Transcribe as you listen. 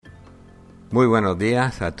Muy buenos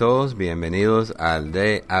días a todos, bienvenidos al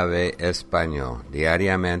DAB Español,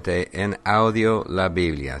 diariamente en audio la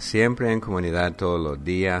Biblia, siempre en comunidad todos los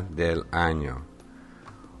días del año.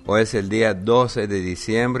 Hoy es el día 12 de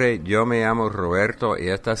diciembre, yo me llamo Roberto y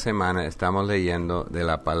esta semana estamos leyendo de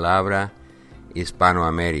la palabra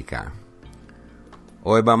Hispanoamérica.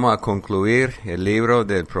 Hoy vamos a concluir el libro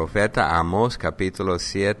del profeta Amós, capítulos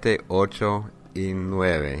 7, 8 y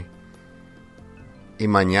 9. Y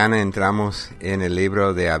mañana entramos en el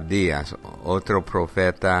libro de Abdías, otro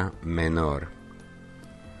profeta menor.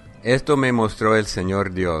 Esto me mostró el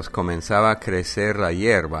Señor Dios. Comenzaba a crecer la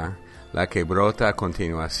hierba, la que brota a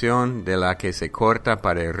continuación de la que se corta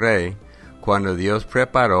para el rey, cuando Dios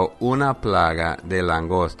preparó una plaga de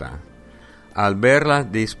langosta. Al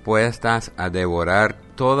verlas dispuestas a devorar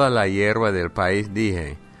toda la hierba del país,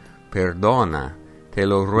 dije: perdona, te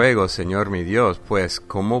lo ruego, Señor mi Dios, pues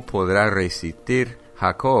 ¿cómo podrá resistir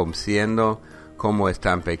Jacob, siendo como es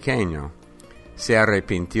tan pequeño? Se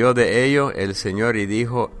arrepintió de ello el Señor y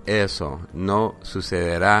dijo: eso no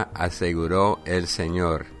sucederá, aseguró el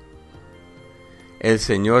Señor. El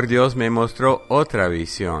Señor Dios me mostró otra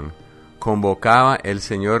visión. Convocaba el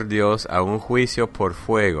Señor Dios a un juicio por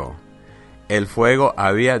fuego. El fuego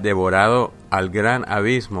había devorado al gran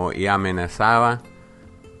abismo y amenazaba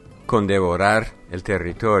con devorar el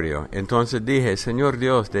territorio. Entonces dije: Señor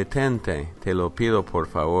Dios, detente, te lo pido por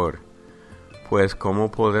favor, pues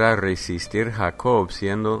 ¿cómo podrá resistir Jacob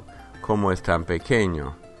siendo como es tan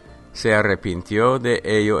pequeño? Se arrepintió de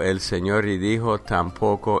ello el Señor y dijo: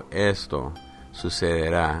 tampoco esto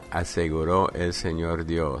sucederá, aseguró el Señor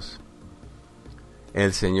Dios.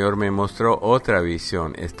 El Señor me mostró otra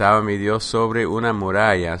visión. Estaba mi Dios sobre una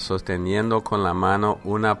muralla, sosteniendo con la mano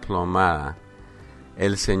una plomada.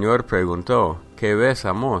 El Señor preguntó: ¿qué ves,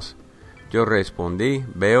 Amós? Yo respondí: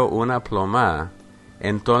 veo una plomada.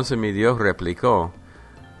 Entonces mi Dios replicó: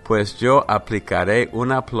 pues yo aplicaré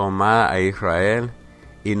una plomada a Israel,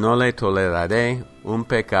 y no le toleraré un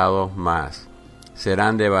pecado más.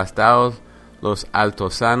 Serán devastados los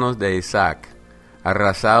altosanos de Isaac,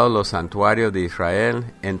 arrasados los santuarios de Israel.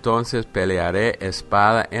 Entonces pelearé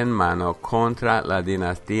espada en mano contra la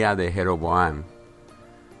dinastía de Jeroboam.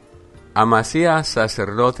 Amasías,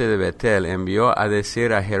 sacerdote de Betel, envió a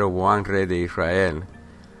decir a Jeroboam, rey de Israel: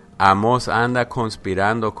 Amós anda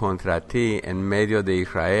conspirando contra ti en medio de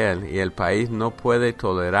Israel, y el país no puede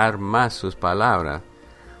tolerar más sus palabras,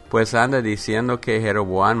 pues anda diciendo que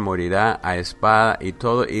Jeroboam morirá a espada y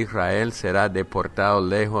todo Israel será deportado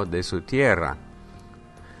lejos de su tierra.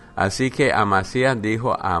 Así que Amasías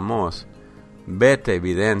dijo a Amós: vete,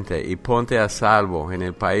 vidente, y ponte a salvo en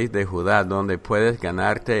el país de Judá, donde puedes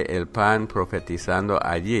ganarte el pan profetizando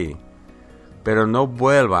allí. Pero no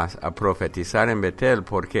vuelvas a profetizar en Betel,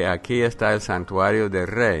 porque aquí está el santuario del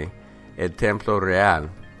rey, el templo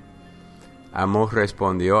real. Amós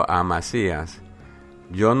respondió a Amasías: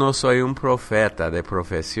 yo no soy un profeta de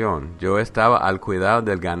profesión. Yo estaba al cuidado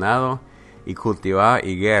del ganado y cultivaba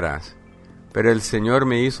higueras. Pero el Señor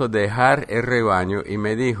me hizo dejar el rebaño y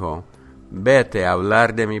me dijo: vete a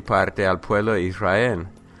hablar de mi parte al pueblo de Israel.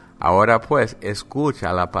 Ahora pues,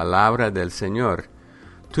 escucha la palabra del Señor.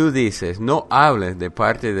 Tú dices: no hables de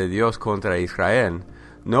parte de Dios contra Israel,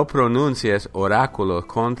 no pronuncies oráculos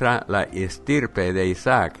contra la estirpe de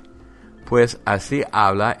Isaac. Pues así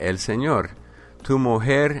habla el Señor: tu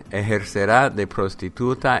mujer ejercerá de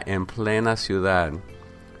prostituta en plena ciudad.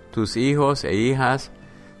 Tus hijos e hijas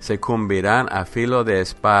se cumbirán a filo de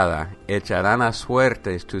espada, echarán a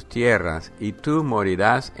suertes tus tierras, y tú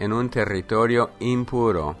morirás en un territorio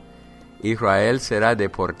impuro. Israel será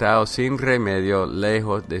deportado sin remedio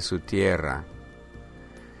lejos de su tierra.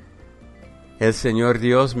 El Señor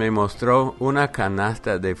Dios me mostró una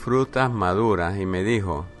canasta de frutas maduras y me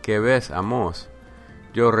dijo: ¿qué ves, Amós?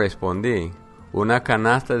 Yo respondí: una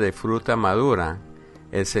canasta de fruta madura.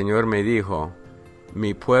 El Señor me dijo: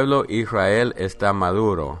 mi pueblo Israel está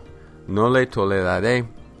maduro, no le toleraré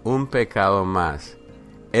un pecado más.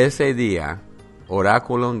 Ese día,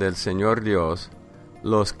 oráculo del Señor Dios,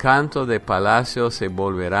 los cantos de palacio se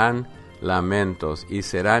volverán lamentos, y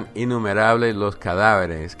serán innumerables los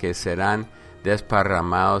cadáveres que serán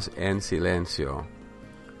desparramados en silencio.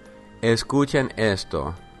 Escuchen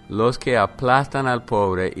esto, los que aplastan al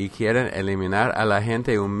pobre y quieren eliminar a la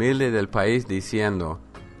gente humilde del país, diciendo: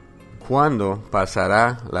 ¿cuándo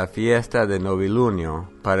pasará la fiesta de novilunio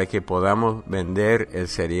para que podamos vender el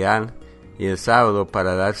cereal y el sábado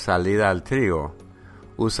para dar salida al trigo?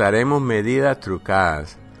 Usaremos medidas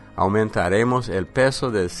trucadas, aumentaremos el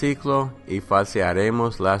peso del siclo y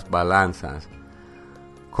falsearemos las balanzas.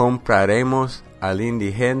 Compraremos al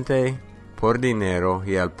indigente por dinero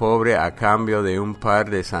y al pobre a cambio de un par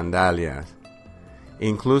de sandalias.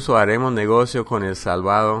 Incluso haremos negocio con el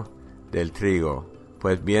salvado del trigo,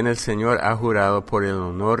 pues bien el Señor ha jurado por el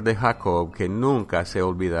honor de Jacob que nunca se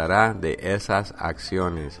olvidará de esas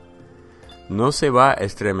acciones. ¿No se va a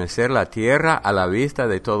estremecer la tierra a la vista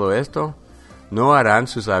de todo esto? ¿No harán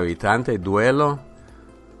sus habitantes duelo?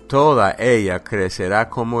 Toda ella crecerá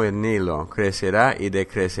como el Nilo, crecerá y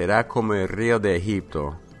decrecerá como el río de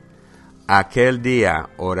Egipto. Aquel día,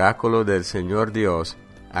 oráculo del Señor Dios,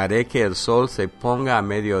 haré que el sol se ponga a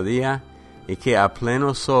mediodía y que a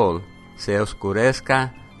pleno sol se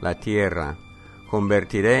oscurezca la tierra.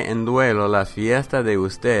 Convertiré en duelo las fiestas de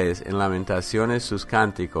ustedes, en lamentaciones sus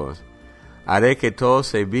cánticos. Haré que todos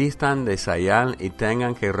se vistan de sayal y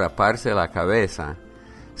tengan que raparse la cabeza.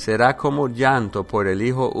 Será como llanto por el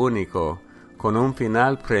hijo único, con un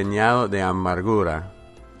final preñado de amargura.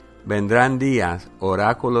 Vendrán días,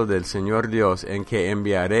 oráculo del Señor Dios, en que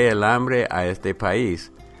enviaré el hambre a este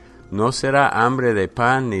país. No será hambre de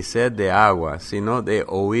pan ni sed de agua, sino de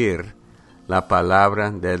oír la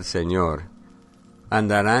palabra del Señor.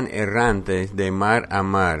 Andarán errantes de mar a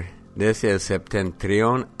mar, desde el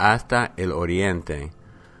septentrión hasta el oriente.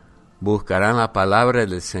 Buscarán la palabra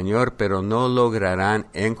del Señor, pero no lograrán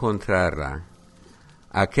encontrarla.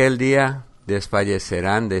 Aquel día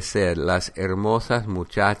desfallecerán de sed las hermosas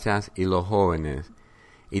muchachas y los jóvenes,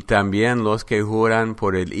 y también los que juran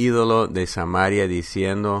por el ídolo de Samaria,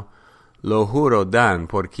 diciendo, lo juro, Dan,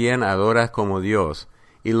 por quien adoras como Dios,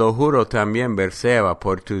 y lo juro también, Berseba,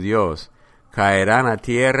 por tu Dios, caerán a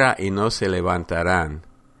tierra y no se levantarán.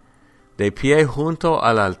 De pie junto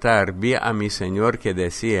al altar vi a mi Señor que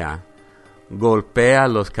decía, golpea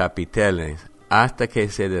los capiteles hasta que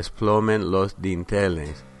se desplomen los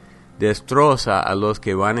dinteles. Destroza a los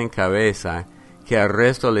que van en cabeza, que al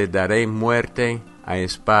resto les daré muerte a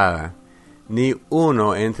espada. Ni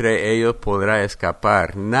uno entre ellos podrá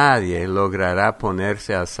escapar, nadie logrará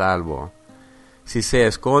ponerse a salvo. Si se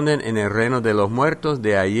esconden en el reino de los muertos,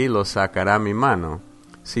 de allí los sacará mi mano.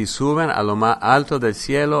 Si suben a lo más alto del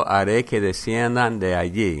cielo, haré que desciendan de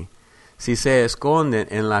allí. Si se esconden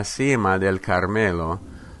en la cima del Carmelo,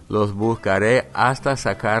 los buscaré hasta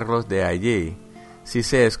sacarlos de allí. Si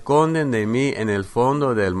se esconden de mí en el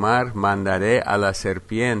fondo del mar, mandaré a la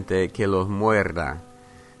serpiente que los muerda.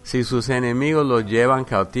 Si sus enemigos los llevan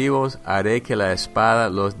cautivos, haré que la espada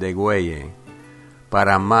los degüelle.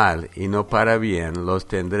 Para mal y no para bien los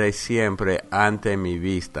tendré siempre ante mi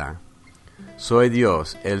vista. Soy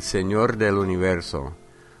Dios, el Señor del universo.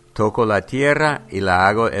 Toco la tierra y la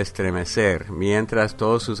hago estremecer, mientras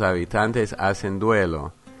todos sus habitantes hacen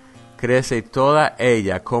duelo. Crece toda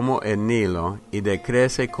ella como el Nilo, y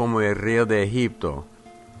decrece como el río de Egipto.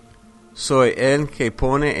 Soy el que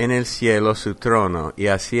pone en el cielo su trono, y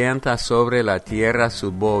asienta sobre la tierra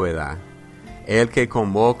su bóveda. El que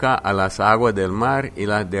convoca a las aguas del mar, y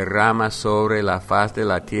las derrama sobre la faz de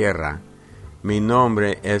la tierra. Mi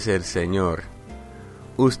nombre es el Señor.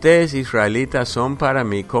 Ustedes israelitas son para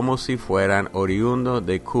mí como si fueran oriundos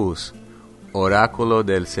de Cus, oráculo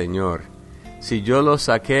del Señor. Si yo los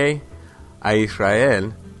saqué a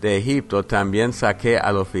Israel de Egipto, también saqué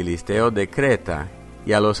a los filisteos de Creta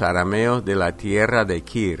y a los arameos de la tierra de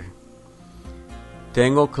Kir.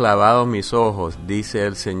 Tengo clavados mis ojos, dice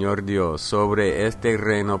el Señor Dios, sobre este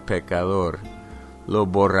reino pecador. Lo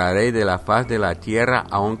borraré de la faz de la tierra,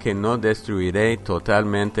 aunque no destruiré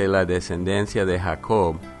totalmente la descendencia de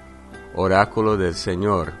Jacob, oráculo del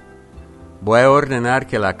Señor. Voy a ordenar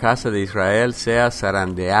que la casa de Israel sea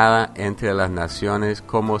zarandeada entre las naciones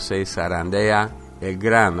como se zarandea el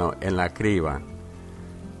grano en la criba,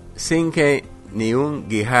 sin que ni un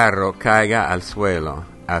guijarro caiga al suelo.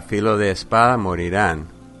 A filo de espada morirán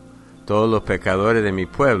todos los pecadores de mi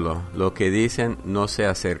pueblo. Lo que dicen no se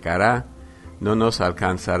acercará, no nos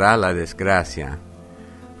alcanzará la desgracia.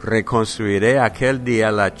 Reconstruiré aquel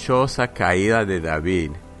día la choza caída de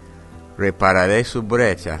David. Repararé sus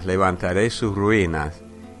brechas, levantaré sus ruinas,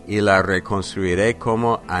 y la reconstruiré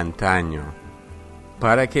como antaño,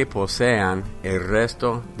 para que posean el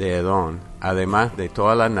resto de Edom, además de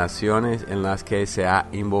todas las naciones en las que se ha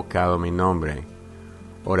invocado mi nombre.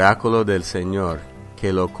 Oráculo del Señor,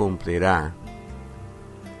 que lo cumplirá.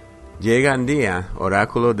 Llegan días,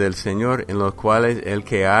 oráculo del Señor, en los cuales el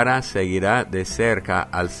que ara seguirá de cerca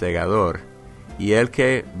al segador, y el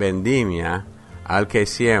que vendimia al que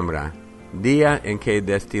siembra. Día en que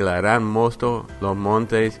destilarán mosto los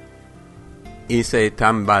montes, y se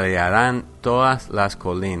tambalearán todas las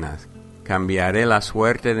colinas. Cambiaré la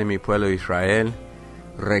suerte de mi pueblo Israel,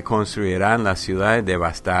 reconstruirán las ciudades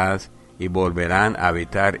devastadas, y volverán a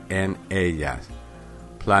habitar en ellas.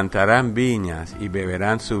 plantarán viñas y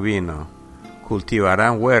beberán su vino,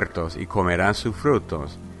 cultivarán huertos y comerán sus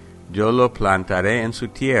frutos. Yo lo plantaré en su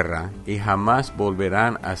tierra, y jamás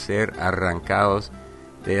volverán a ser arrancados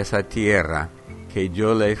de esa tierra que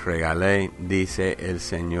yo les regalé, dice el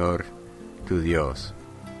Señor tu Dios.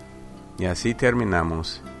 Y así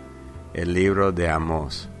terminamos el libro de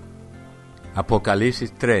Amós.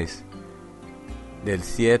 Apocalipsis 3, del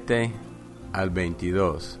 7 al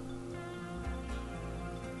 22.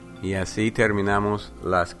 Y así terminamos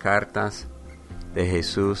las cartas de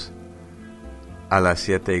Jesús a las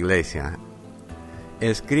 7 iglesias.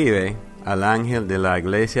 Escribe al ángel de la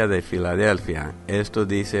iglesia de Filadelfia: esto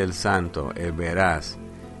dice el santo, el veraz,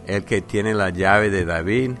 el que tiene la llave de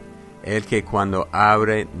David, el que cuando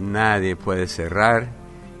abre nadie puede cerrar,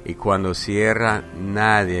 y cuando cierra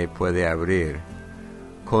nadie puede abrir.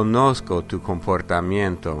 Conozco tu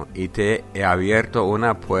comportamiento, y te he abierto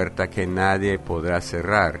una puerta que nadie podrá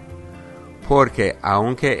cerrar. Porque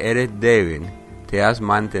aunque eres débil, te has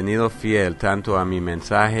mantenido fiel tanto a mi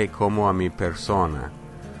mensaje como a mi persona.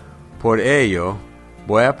 Por ello,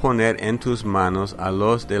 voy a poner en tus manos a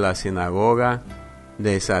los de la sinagoga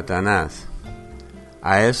de Satanás,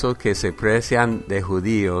 a esos que se precian de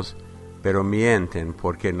judíos, pero mienten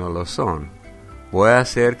porque no lo son. Voy a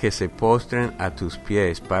hacer que se postren a tus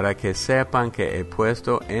pies, para que sepan que he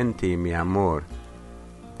puesto en ti mi amor.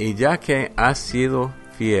 Y ya que has sido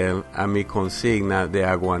fiel a mi consigna de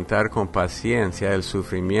aguantar con paciencia el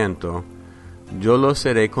sufrimiento, yo lo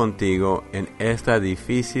seré contigo en esta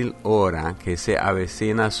difícil hora que se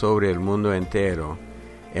avecina sobre el mundo entero,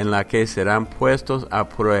 en la que serán puestos a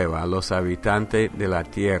prueba los habitantes de la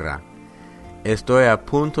tierra. Estoy a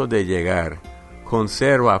punto de llegar.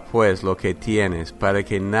 Conserva pues lo que tienes, para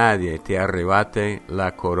que nadie te arrebate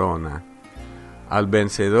la corona. Al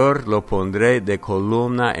vencedor lo pondré de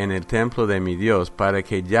columna en el templo de mi Dios, para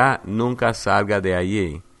que ya nunca salga de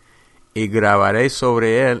allí. Y grabaré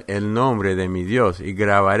sobre él el nombre de mi Dios, y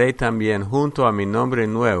grabaré también junto a mi nombre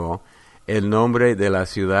nuevo el nombre de la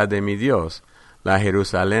ciudad de mi Dios, la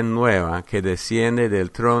Jerusalén nueva, que desciende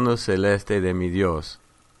del trono celeste de mi Dios.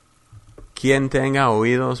 Quien tenga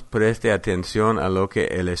oídos, preste atención a lo que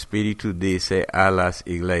el Espíritu dice a las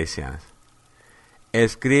iglesias.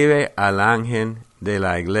 Escribe al ángel de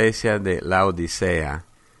la iglesia de Laodicea: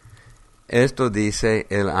 esto dice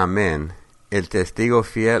el Amén, el testigo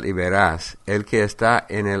fiel y veraz, el que está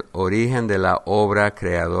en el origen de la obra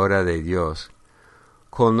creadora de Dios.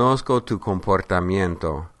 Conozco tu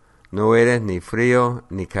comportamiento, no eres ni frío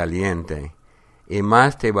ni caliente, y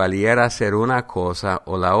más te valiera ser una cosa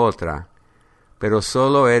o la otra, pero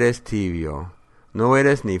solo eres tibio. No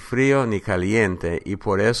eres ni frío ni caliente, y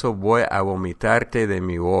por eso voy a vomitarte de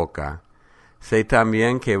mi boca. Sé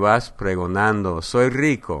también que vas pregonando: soy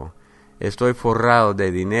rico, estoy forrado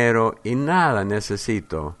de dinero y nada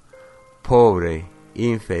necesito. Pobre,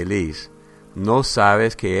 infeliz, ¿no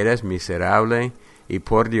sabes que eres miserable y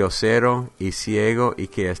pordiosero y ciego y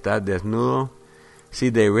que estás desnudo? Si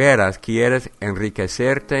de veras quieres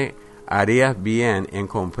enriquecerte, harías bien en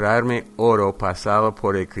comprarme oro pasado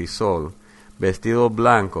por el crisol, vestidos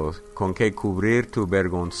blancos con que cubrir tu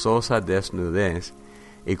vergonzosa desnudez,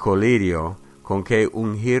 y colirio con que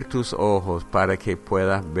ungir tus ojos para que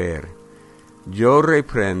puedas ver. Yo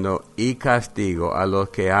reprendo y castigo a los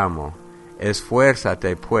que amo.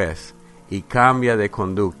 Esfuérzate pues, y cambia de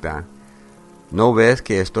conducta. ¿No ves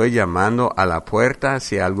que estoy llamando a la puerta?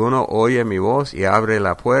 Si alguno oye mi voz y abre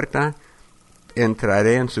la puerta,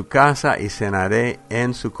 entraré en su casa y cenaré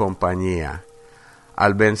en su compañía.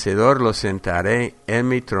 Al vencedor lo sentaré en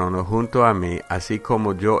mi trono junto a mí, así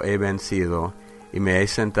como yo he vencido y me he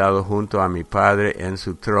sentado junto a mi Padre en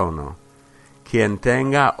su trono. Quien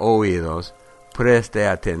tenga oídos, preste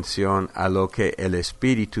atención a lo que el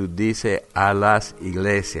Espíritu dice a las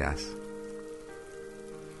iglesias.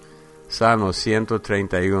 Salmo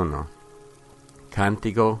 131.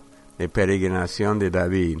 Cántico de peregrinación de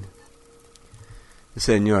David.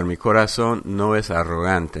 Señor, mi corazón no es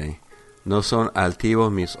arrogante, no son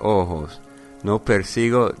altivos mis ojos, no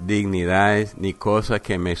persigo dignidades ni cosas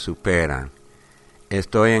que me superan.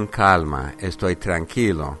 Estoy en calma, estoy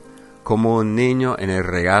tranquilo, como un niño en el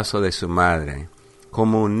regazo de su madre.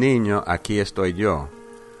 Como un niño aquí estoy yo.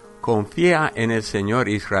 Confía en el Señor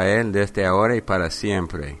Israel desde ahora y para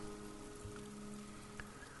siempre.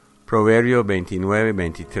 Proverbios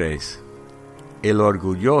 29-23. El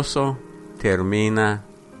orgulloso termina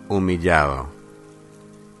humillado.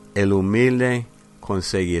 El humilde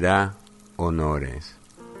conseguirá honores.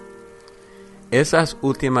 Esas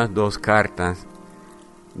últimas dos cartas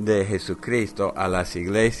de Jesucristo a las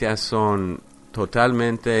iglesias son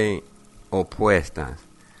totalmente opuestas.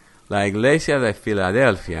 La iglesia de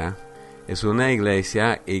Filadelfia es una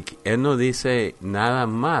iglesia y Él no dice nada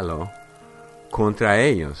malo contra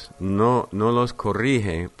ellos, no los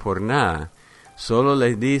corrige por nada, solo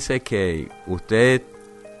les dice que ustedes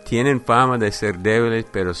tienen fama de ser débiles,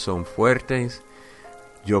 pero son fuertes.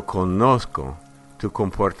 Yo conozco tu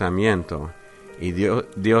comportamiento y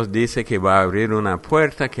Dios dice que va a abrir una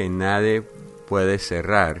puerta que nadie puede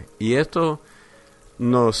cerrar. Y esto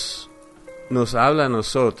nos habla a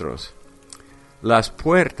nosotros. Las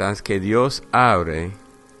puertas que Dios abre,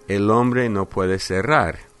 el hombre no puede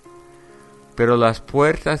cerrar. Pero las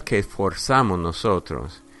puertas que forzamos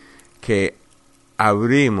nosotros, que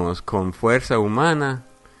abrimos con fuerza humana,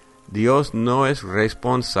 Dios no es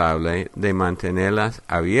responsable de mantenerlas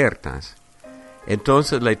abiertas.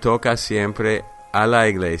 Entonces le toca siempre a la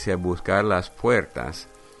iglesia buscar las puertas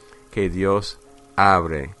que Dios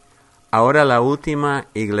abre. Ahora la última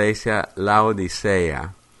iglesia,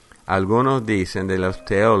 Laodicea. Algunos dicen de los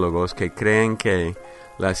teólogos que creen que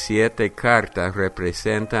las 7 cartas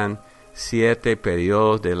representan 7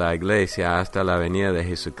 periodos de la iglesia hasta la venida de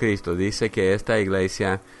Jesucristo. Dice que esta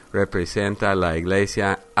iglesia representa la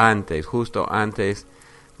iglesia justo antes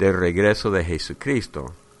del regreso de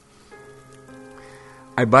Jesucristo.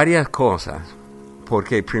 Hay varias cosas,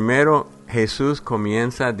 porque primero Jesús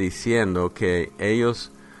comienza diciendo que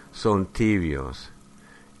ellos son tibios,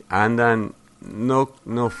 andan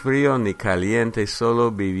no frío ni caliente,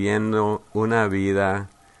 solo viviendo una vida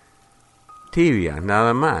tibia,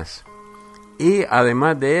 nada más. Y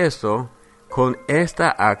además de eso, con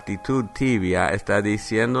esta actitud tibia está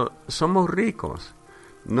diciendo, somos ricos,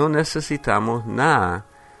 no necesitamos nada.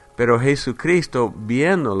 Pero Jesucristo,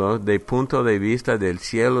 viéndolo desde el punto de vista del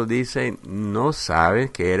cielo, dice, ¿no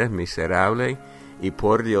sabes que eres miserable y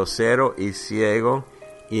pordiosero y ciego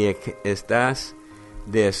y estás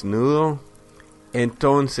desnudo?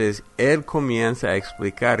 Entonces, Él comienza a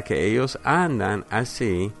explicar que ellos andan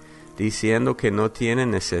así, diciendo que no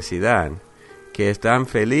tienen necesidad, que están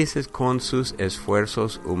felices con sus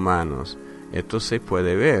esfuerzos humanos. Esto se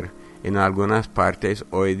puede ver en algunas partes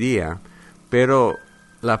hoy día, pero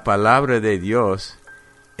la palabra de Dios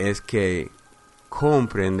es que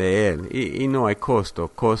compren de Él y no hay costo,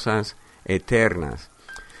 cosas eternas.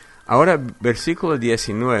 Ahora, versículo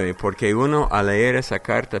 19, porque uno al leer esa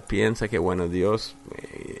carta piensa que, bueno, Dios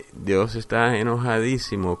está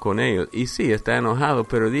enojadísimo con ellos. Y sí, está enojado,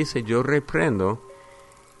 pero dice, yo reprendo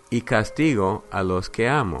y castigo a los que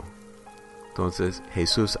amo. Entonces,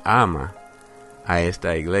 Jesús ama a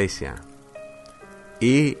esta iglesia.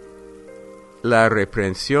 Y la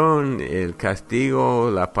reprensión, el castigo,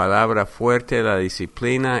 la palabra fuerte, la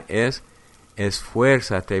disciplina es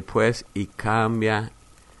esfuérzate pues y cambia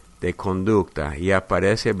de conducta. Y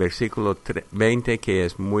aparece el versículo 20 que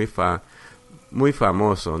es muy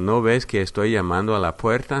famoso. ¿No ves que estoy llamando a la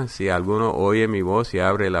puerta? Si alguno oye mi voz y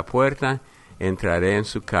abre la puerta, entraré en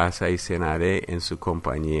su casa y cenaré en su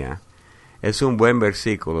compañía. Es un buen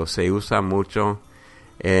versículo, se usa mucho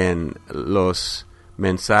en los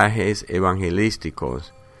mensajes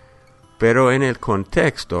evangelísticos, pero en el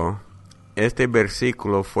contexto, este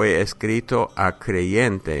versículo fue escrito a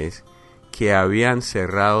creyentes que habían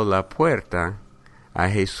cerrado la puerta a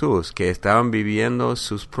Jesús, que estaban viviendo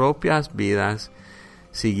sus propias vidas,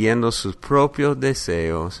 siguiendo sus propios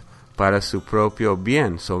deseos para su propio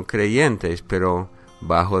bien. Son creyentes, pero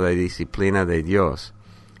bajo la disciplina de Dios.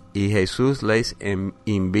 Y Jesús les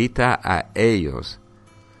invita a ellos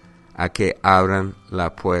a que abran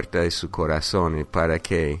la puerta de su corazón para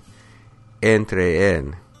que entre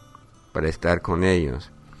Él, para estar con ellos.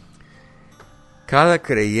 Cada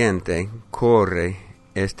creyente corre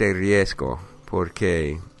este riesgo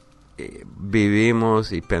porque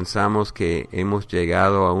vivimos y pensamos que hemos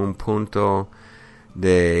llegado a un punto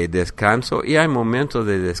de descanso, y hay momentos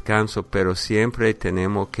de descanso, pero siempre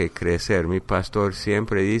tenemos que crecer. Mi pastor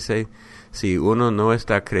siempre dice, si uno no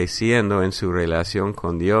está creciendo en su relación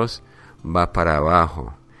con Dios, va para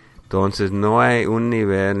abajo. Entonces no hay un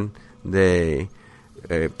nivel de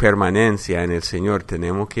permanencia en el Señor.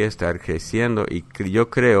 Tenemos que estar creciendo, y yo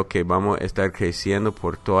creo que vamos a estar creciendo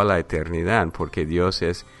por toda la eternidad, porque Dios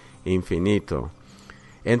es infinito.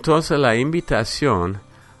 Entonces la invitación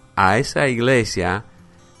a esa iglesia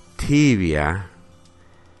tibia,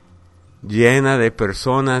 llena de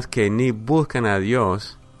personas que ni buscan a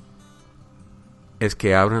Dios, es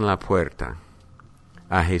que abran la puerta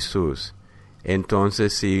a Jesús.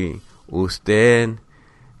 Entonces, si usted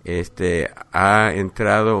ha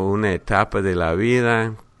entrado en una etapa de la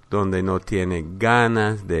vida donde no tiene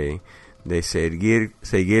ganas de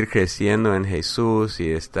seguir creciendo en Jesús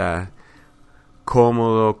y está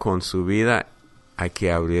cómodo con su vida, hay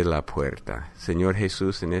que abrir la puerta. Señor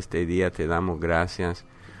Jesús, en este día te damos gracias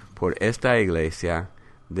por esta iglesia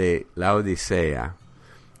de la Odisea,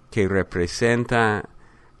 que representa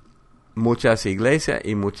muchas iglesias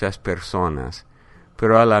y muchas personas,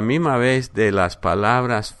 pero a la misma vez de las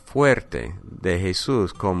palabras fuertes de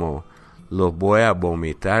Jesús, como los voy a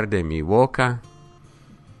vomitar de mi boca,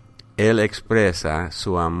 Él expresa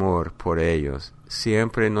su amor por ellos.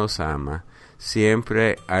 Siempre nos ama,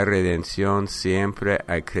 siempre hay redención, siempre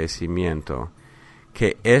hay crecimiento.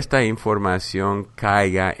 Que esta información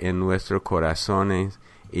caiga en nuestros corazones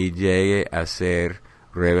y llegue a ser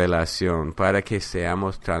revelación para que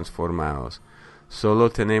seamos transformados. Solo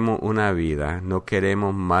tenemos una vida, no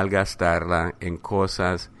queremos malgastarla en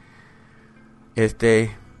cosas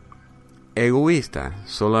egoístas,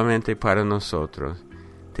 solamente para nosotros.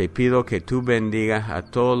 Te pido que tú bendigas a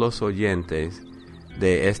todos los oyentes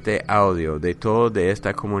de este audio, de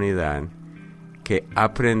esta comunidad, que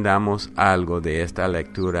aprendamos algo de esta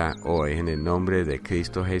lectura hoy, en el nombre de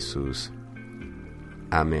Cristo Jesús.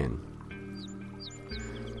 Amén.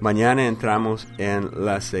 Mañana entramos en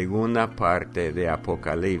la segunda parte de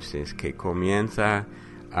Apocalipsis, que comienza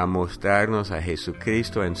a mostrarnos a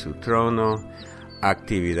Jesucristo en su trono,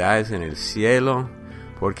 actividades en el cielo,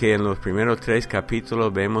 porque en los primeros 3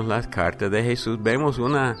 capítulos vemos las cartas de Jesús. Vemos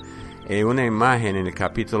una imagen en el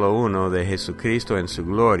capítulo 1 de Jesucristo en su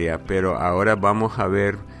gloria, pero ahora vamos a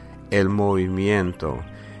ver el movimiento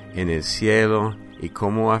en el cielo y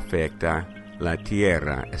cómo afecta la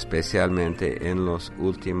tierra, especialmente en los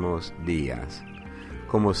últimos días.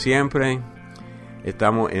 Como siempre,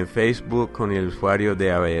 estamos en Facebook con el usuario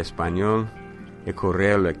de AV Español, el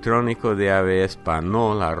correo electrónico de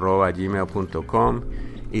avespanol@gmail.com,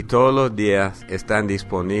 y todos los días están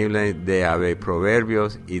disponibles DAV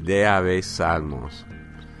Proverbios y DAV Salmos.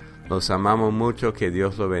 Los amamos mucho, que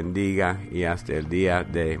Dios los bendiga y hasta el día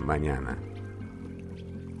de mañana.